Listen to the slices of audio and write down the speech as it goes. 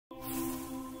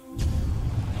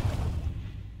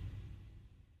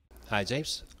Hi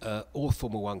James. All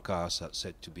Formula One cars are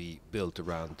said to be built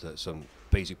around some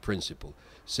basic principle.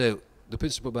 So the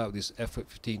principle about this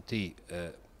F15T,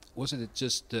 was it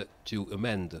just to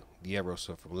amend the errors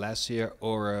from last year,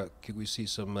 or could we see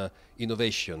some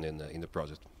innovation in the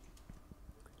project?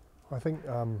 I think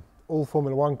all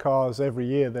Formula One cars every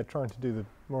year they're trying to do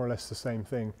more or less the same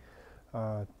thing.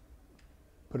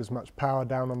 Put as much power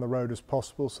down on the road as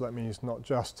possible, so that means not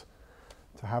just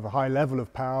to have a high level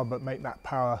of power, but make that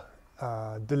power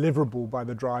deliverable by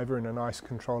the driver in a nice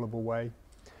controllable way.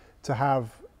 To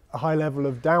have a high level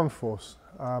of downforce,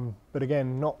 but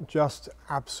again not just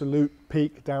absolute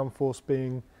peak downforce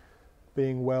being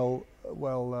well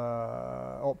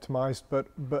optimized,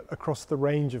 but across the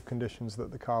range of conditions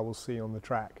that the car will see on the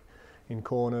track, in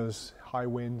corners, high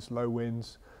winds, low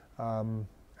winds, and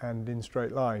in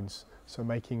straight lines. So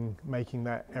making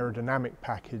that aerodynamic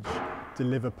package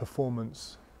deliver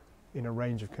performance in a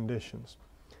range of conditions.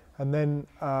 And then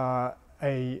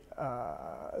a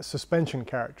suspension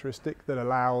characteristic that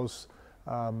allows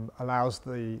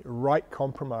the right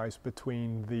compromise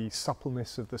between the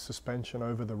suppleness of the suspension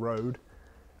over the road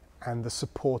and the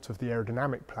support of the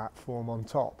aerodynamic platform on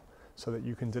top, so that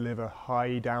you can deliver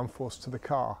high downforce to the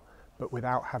car, but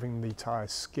without having the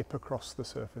tyres skip across the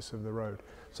surface of the road.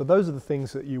 So those are the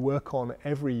things that you work on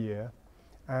every year,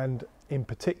 and in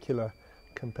particular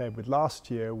compared with last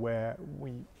year, where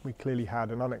we clearly had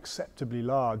an unacceptably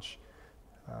large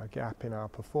gap in our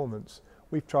performance.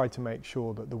 We've tried to make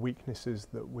sure that the weaknesses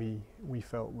that we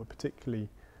felt were particularly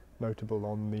notable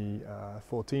on the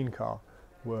 14 car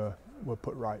were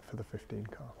put right for the 15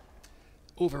 car.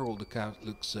 Overall, the car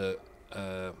looks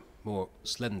more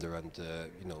slender and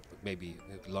maybe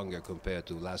longer compared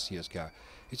to last year's car.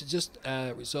 Is it just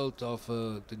a result of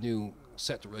the new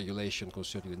set regulation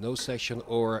concerning the nose section,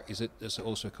 or is it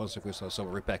also a consequence of some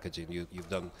repackaging you've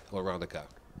done all around the car?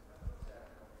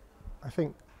 I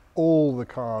think all the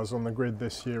cars on the grid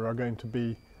this year are going to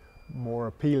be more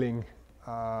appealing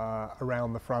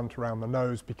around the front, around the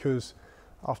nose, because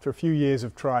after a few years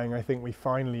of trying, I think we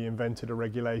finally invented a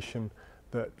regulation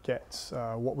that gets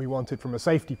what we wanted from a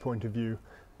safety point of view,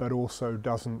 but also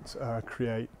doesn't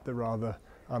create the rather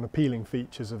unappealing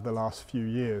features of the last few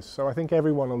years. So I think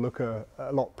everyone will look a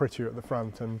lot prettier at the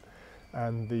front, and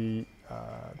the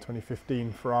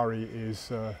 2015 Ferrari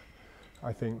is,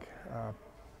 I think,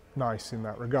 nice in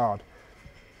that regard.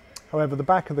 However, the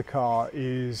back of the car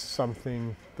is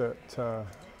something that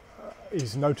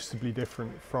is noticeably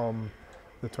different from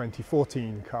the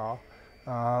 2014 car,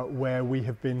 where we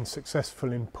have been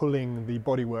successful in pulling the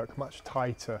bodywork much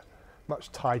tighter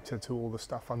to all the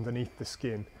stuff underneath the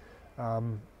skin.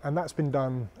 And that's been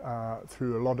done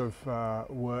through a lot of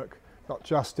work, not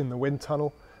just in the wind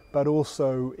tunnel, but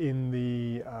also in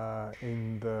the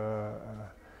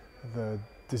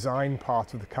design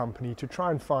part of the company, to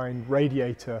try and find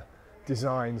radiator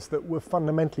designs that were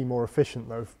fundamentally more efficient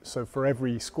though. So for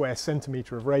every square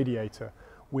centimetre of radiator,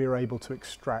 we're able to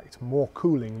extract more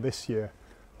cooling this year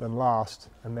than last,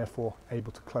 and therefore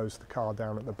able to close the car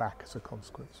down at the back as a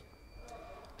consequence.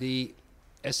 The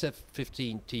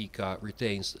SF15T car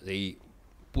retains the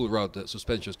pull rod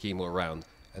suspension scheme all around,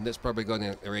 and that's probably going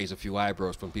to raise a few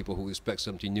eyebrows from people who expect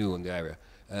something new in the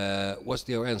area. What's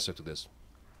your answer to this?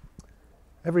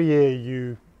 Every year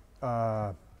you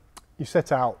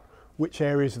set out which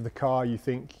areas of the car you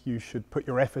think you should put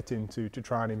your effort into to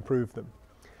try and improve them.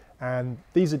 And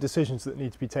these are decisions that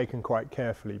need to be taken quite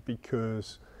carefully,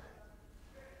 because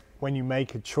when you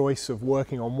make a choice of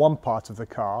working on one part of the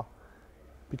car,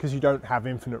 because you don't have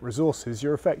infinite resources,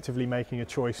 you're effectively making a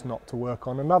choice not to work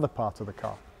on another part of the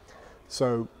car.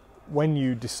 So when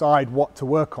you decide what to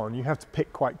work on, you have to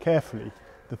pick quite carefully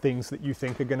the things that you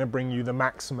think are going to bring you the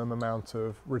maximum amount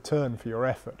of return for your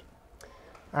effort.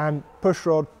 And push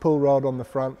rod, pull rod on the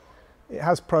front, it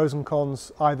has pros and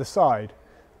cons either side.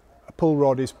 A pull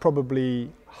rod is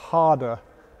probably harder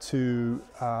to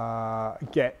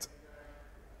get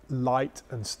light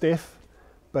and stiff,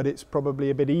 but it's probably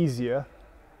a bit easier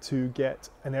to get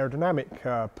an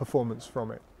aerodynamic performance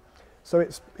from it. So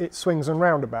it swings and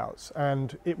roundabouts,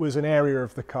 and it was an area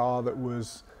of the car that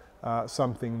was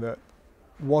something that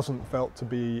wasn't felt to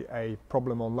be a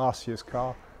problem on last year's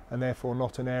car, and therefore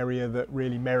not an area that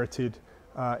really merited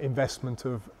investment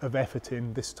of effort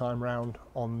in this time round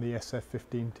on the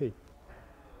SF15T.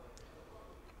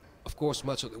 Of course,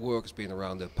 much of the work has been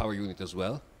around the power unit as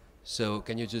well. So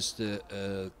can you just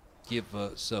give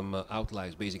some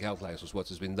outlines, basic outlines of what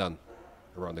has been done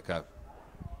around the car?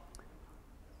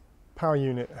 Power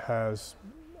unit has,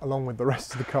 along with the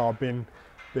rest of the car, been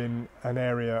an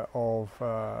area of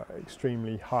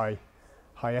extremely high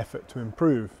effort to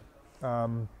improve.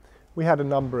 We had a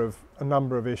number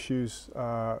of issues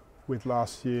with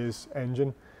last year's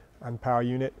engine and power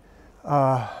unit.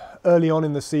 Early on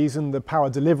in the season, the power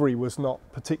delivery was not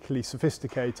particularly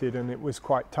sophisticated, and it was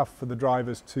quite tough for the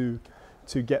drivers to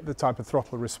get the type of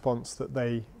throttle response that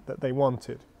they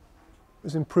wanted. It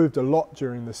was improved a lot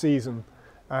during the season,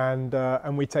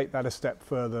 and we take that a step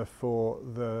further for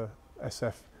the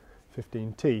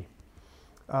SF15-T.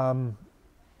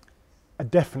 A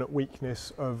definite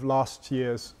weakness of last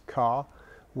year's car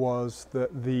was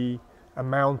that the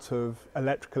amount of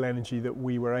electrical energy that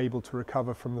we were able to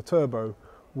recover from the turbo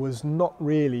was not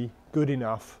really good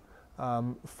enough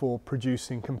for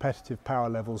producing competitive power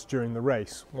levels during the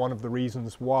race. One of the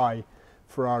reasons why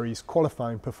Ferrari's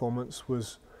qualifying performance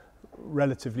was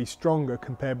relatively stronger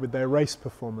compared with their race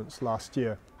performance last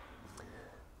year.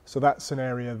 So that's an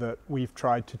area that we've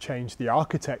tried to change the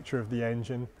architecture of the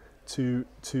engine to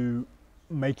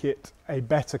make it a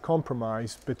better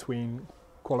compromise between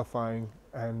qualifying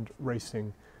and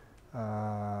racing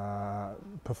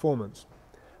performance.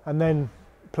 And then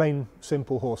plain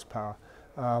simple horsepower.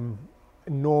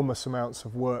 Enormous amounts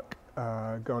of work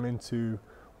gone into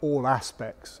all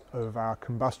aspects of our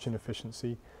combustion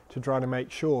efficiency to try to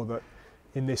make sure that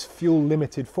in this fuel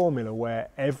limited formula where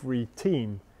every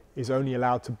team is only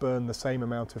allowed to burn the same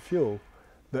amount of fuel,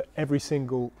 that every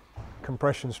single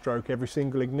compression stroke, every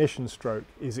single ignition stroke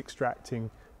is extracting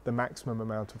the maximum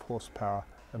amount of horsepower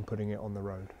and putting it on the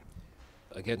road.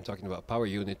 Again, talking about power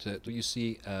unit, do you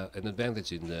see an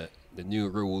advantage in the new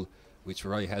rule which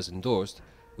Ferrari has endorsed,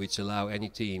 which allow any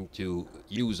team to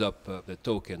use up the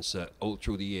tokens all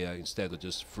through the year instead of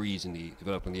just freezing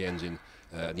developing the engine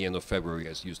at the end of February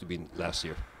as used to be last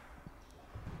year?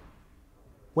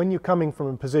 When you're coming from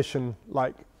a position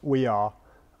like we are,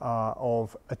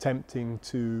 of attempting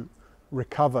to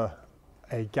recover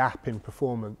a gap in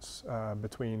performance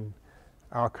between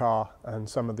our car and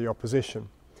some of the opposition,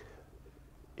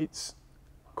 it's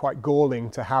quite galling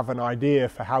to have an idea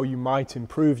for how you might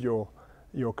improve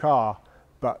your car,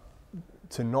 but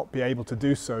to not be able to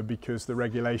do so because the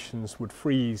regulations would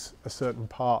freeze a certain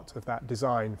part of that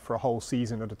design for a whole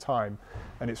season at a time.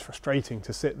 And it's frustrating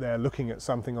to sit there looking at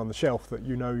something on the shelf that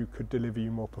you know could deliver you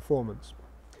more performance.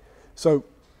 So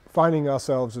finding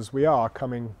ourselves as we are,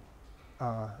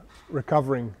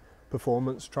 recovering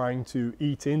performance, trying to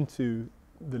eat into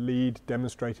the lead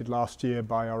demonstrated last year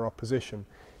by our opposition,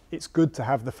 it's good to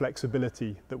have the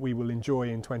flexibility that we will enjoy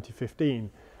in 2015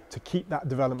 to keep that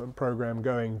development program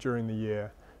going during the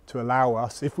year, to allow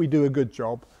us, if we do a good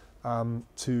job,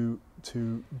 to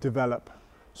develop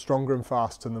stronger and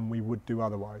faster than we would do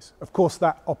otherwise. Of course,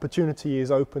 that opportunity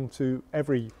is open to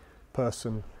every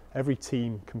person, every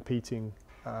team competing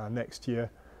next year.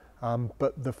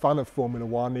 But the fun of Formula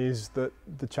One is that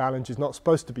the challenge is not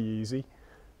supposed to be easy,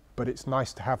 but it's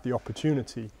nice to have the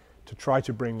opportunity to try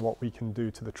to bring what we can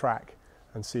do to the track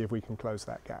and see if we can close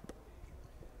that gap.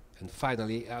 And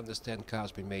finally, I understand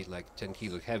cars been made like 10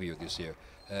 kilos heavier this year.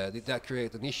 Did that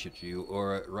create an issue to you,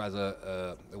 or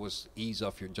rather it was ease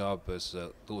off your job as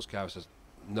those cars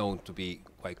are known to be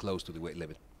quite close to the weight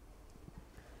limit?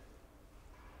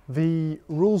 The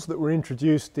rules that were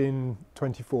introduced in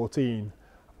 2014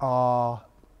 are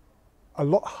a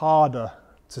lot harder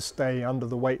to stay under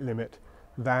the weight limit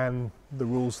than the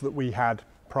rules that we had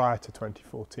prior to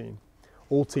 2014.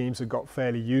 All teams have got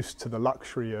fairly used to the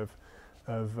luxury of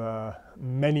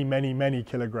many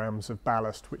kilograms of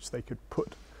ballast which they could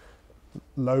put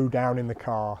low down in the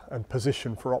car and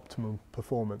position for optimum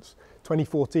performance.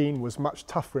 2014 was much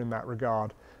tougher in that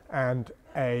regard, and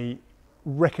a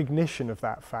recognition of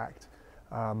that fact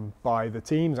by the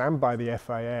teams and by the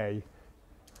FIA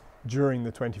during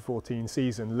the 2014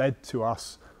 season led to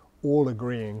us all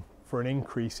agreeing for an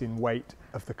increase in weight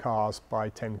of the cars by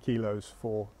 10 kilos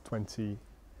for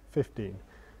 2015.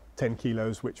 10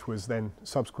 kilos, which was then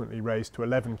subsequently raised to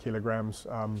 11 kilograms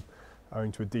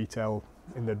owing to a detail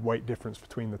in the weight difference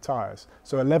between the tyres.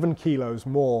 So 11 kilos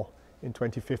more in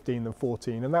 2015 than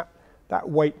 14, and that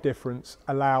weight difference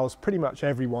allows pretty much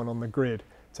everyone on the grid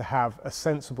to have a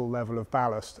sensible level of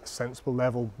ballast, a sensible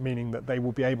level meaning that they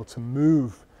will be able to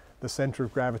move the centre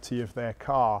of gravity of their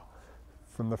car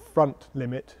from the front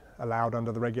limit allowed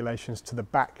under the regulations to the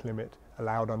back limit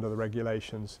allowed under the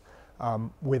regulations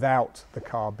without the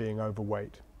car being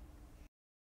overweight.